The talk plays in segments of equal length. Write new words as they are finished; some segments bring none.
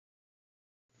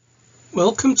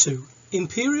Welcome to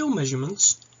Imperial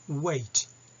Measurements Weight.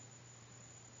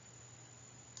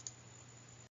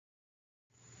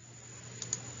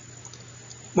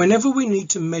 Whenever we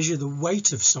need to measure the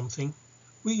weight of something,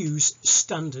 we use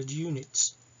standard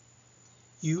units.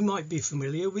 You might be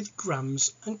familiar with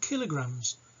grams and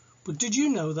kilograms, but did you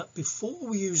know that before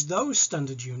we used those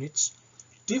standard units,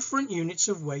 different units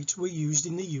of weight were used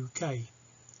in the UK?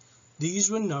 These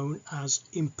were known as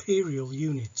Imperial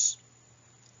Units.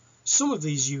 Some of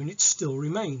these units still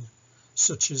remain,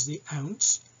 such as the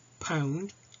ounce,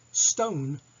 pound,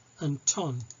 stone and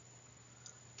ton.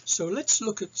 So let's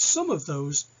look at some of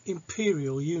those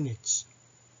imperial units.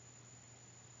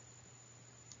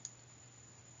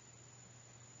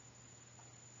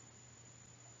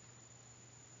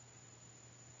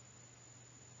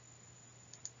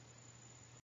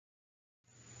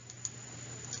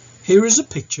 Here is a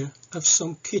picture of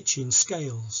some kitchen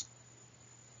scales.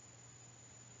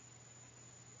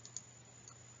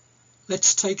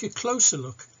 Let's take a closer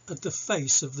look at the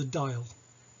face of the dial.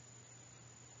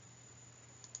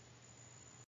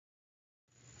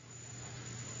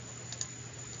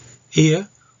 Here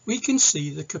we can see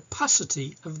the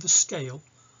capacity of the scale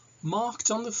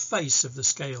marked on the face of the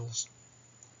scales.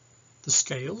 The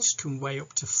scales can weigh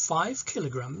up to 5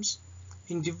 kilograms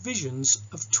in divisions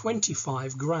of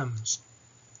 25 grams.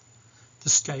 The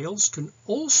scales can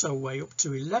also weigh up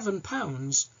to 11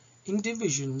 pounds in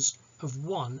divisions of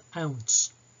 1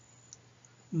 ounce.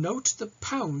 Note that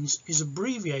pounds is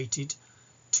abbreviated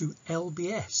to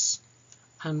lbs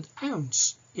and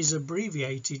ounce is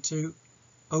abbreviated to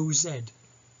OZ.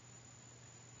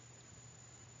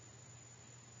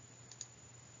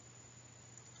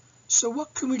 So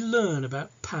what can we learn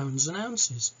about pounds and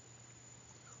ounces?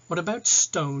 What about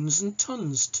stones and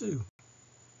tons too?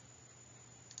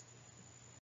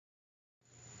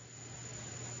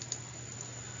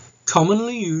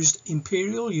 Commonly used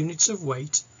imperial units of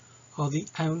weight are the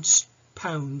ounce,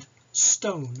 pound,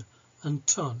 stone and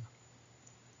ton.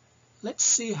 Let's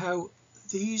see how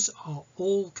these are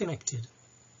all connected.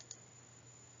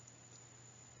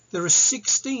 There are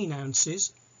 16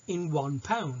 ounces in 1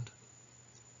 pound,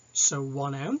 so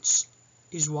 1 ounce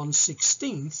is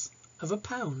 1/16 of a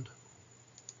pound.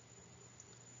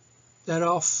 There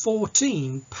are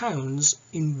 14 pounds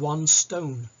in 1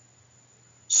 stone,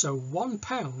 so 1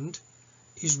 pound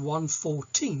is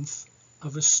 1/14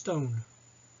 of a stone.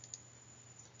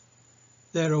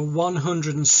 There are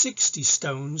 160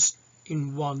 stones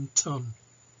in 1 ton,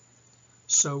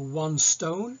 so 1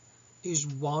 stone is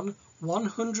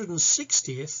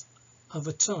 1/160th of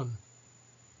a ton.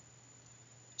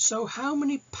 So how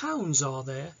many pounds are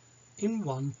there in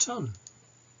 1 ton?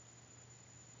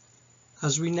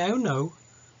 As we now know,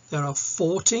 there are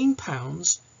 14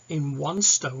 pounds in 1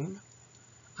 stone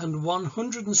and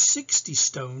 160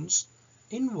 stones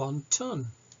in 1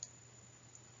 ton.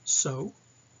 So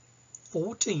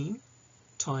 14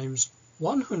 times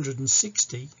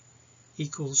 160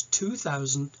 equals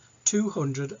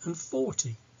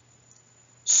 2,240.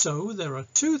 So there are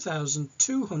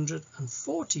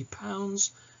 2,240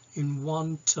 pounds in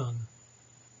 1 ton.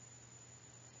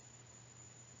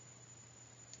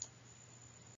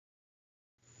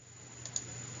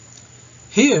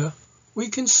 Here we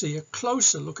can see a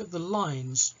closer look at the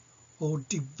lines or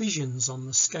divisions on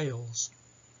the scales.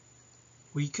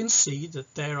 We can see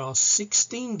that there are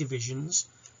 16 divisions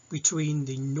between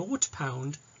the 0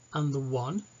 pound and the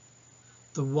 1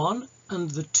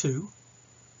 and the 2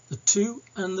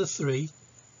 and the 3,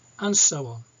 and so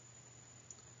on.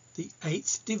 The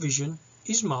 8th division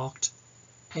is marked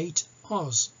 8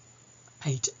 Oz,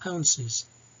 8 ounces.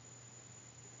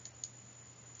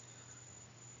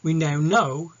 We now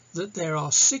know that there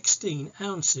are 16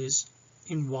 ounces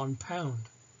in 1 pound.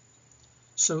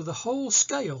 So the whole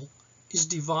scale is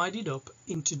divided up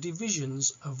into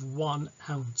divisions of 1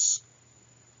 ounce.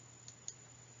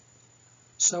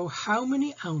 So how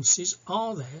many ounces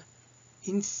are there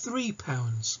in 3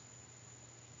 pounds?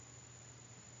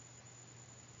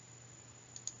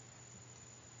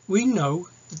 We know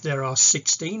that there are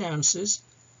 16 ounces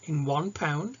in 1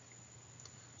 pound.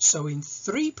 So in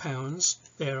 3 pounds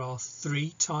there are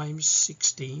 3 times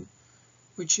 16,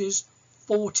 which is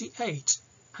 48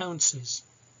 ounces.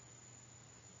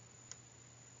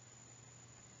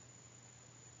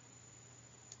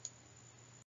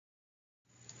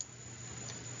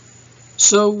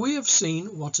 So we have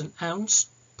seen what an ounce,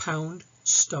 pound,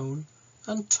 stone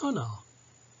and ton are.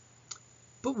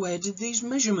 But where did these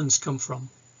measurements come from?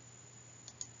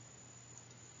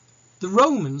 The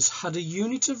Romans had a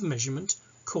unit of measurement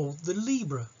called the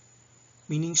libra,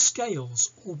 meaning scales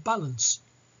or balance,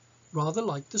 rather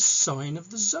like the sign of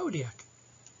the zodiac.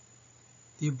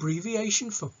 The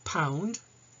abbreviation for pound,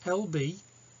 LB,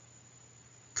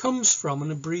 comes from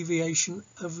an abbreviation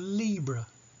of Libra.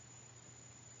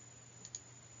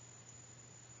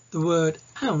 The word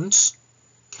ounce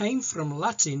came from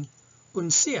Latin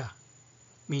uncia,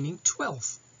 meaning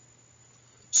 12.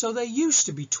 So there used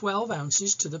to be 12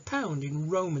 ounces to the pound in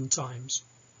Roman times.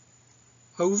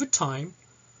 Over time,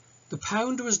 the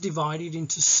pound was divided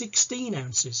into 16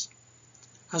 ounces,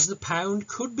 as the pound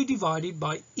could be divided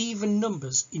by even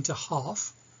numbers into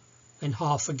half, then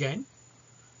half again,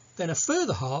 then a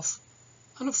further half,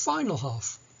 and a final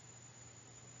half.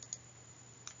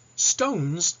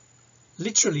 Stones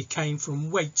literally came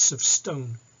from weights of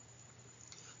stone.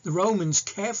 The Romans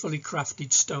carefully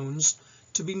crafted stones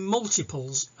to be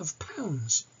multiples of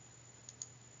pounds.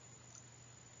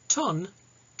 Ton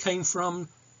came from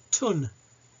tun,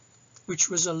 which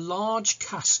was a large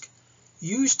cask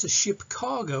used to ship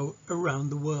cargo around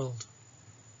the world.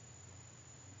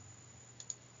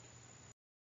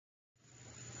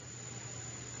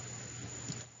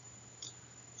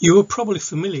 You are probably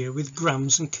familiar with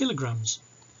grams and kilograms,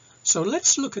 so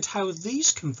let's look at how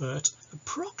these convert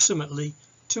approximately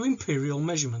to imperial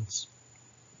measurements.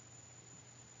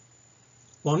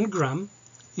 1 gram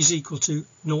is equal to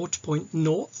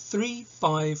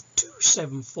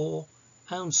 0.035274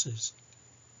 ounces.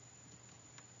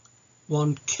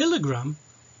 1 kilogram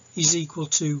is equal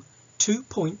to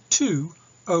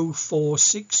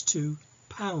 2.20462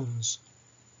 pounds.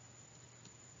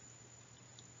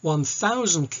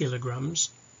 1,000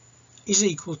 kilograms is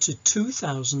equal to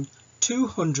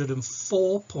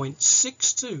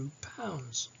 2,204.62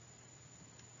 pounds.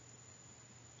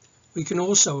 We can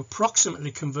also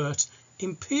approximately convert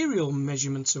imperial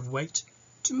measurements of weight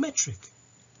to metric.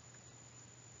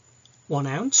 1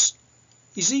 ounce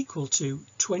is equal to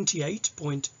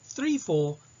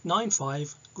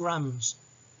 28.3495 grams.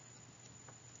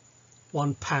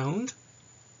 1 pound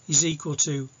is equal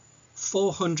to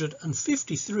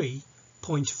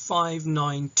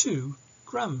 453.592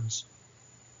 grams.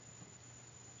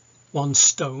 1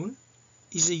 stone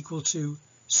is equal to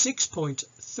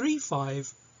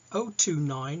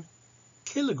 6.35029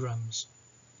 kilograms.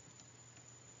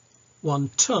 1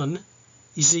 ton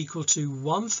is equal to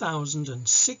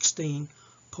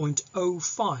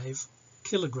 1016.05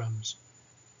 kilograms.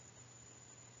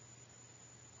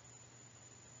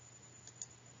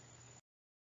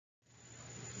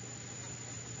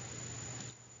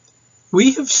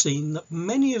 We have seen that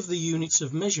many of the units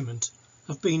of measurement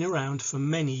have been around for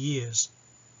many years.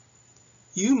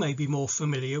 You may be more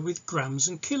familiar with grams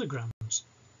and kilograms,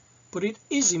 but it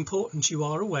is important you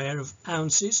are aware of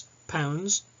ounces,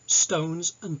 pounds,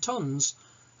 stones and tons,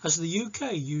 as the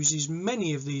UK uses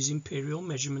many of these imperial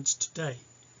measurements today.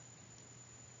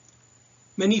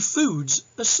 Many foods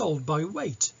are sold by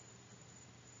weight.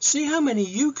 See how many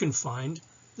you can find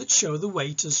that show the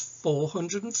weight as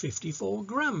 454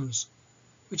 grams,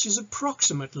 which is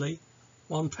approximately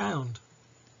 1 pound.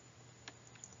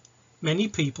 Many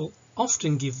people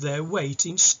often give their weight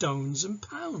in stones and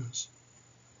pounds.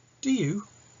 Do you?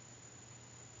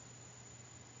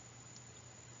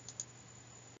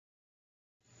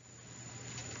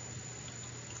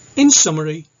 In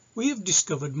summary, we have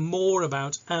discovered more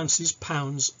about ounces,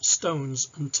 pounds, stones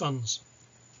and tons.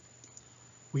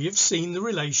 We have seen the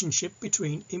relationship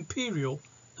between imperial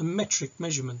and metric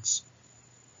measurements.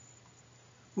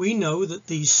 We know that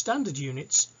these standard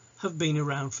units have been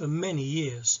around for many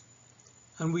years,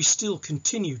 and we still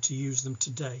continue to use them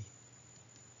today.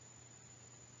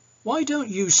 Why don't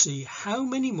you see how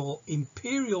many more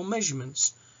imperial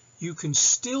measurements you can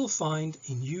still find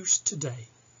in use today?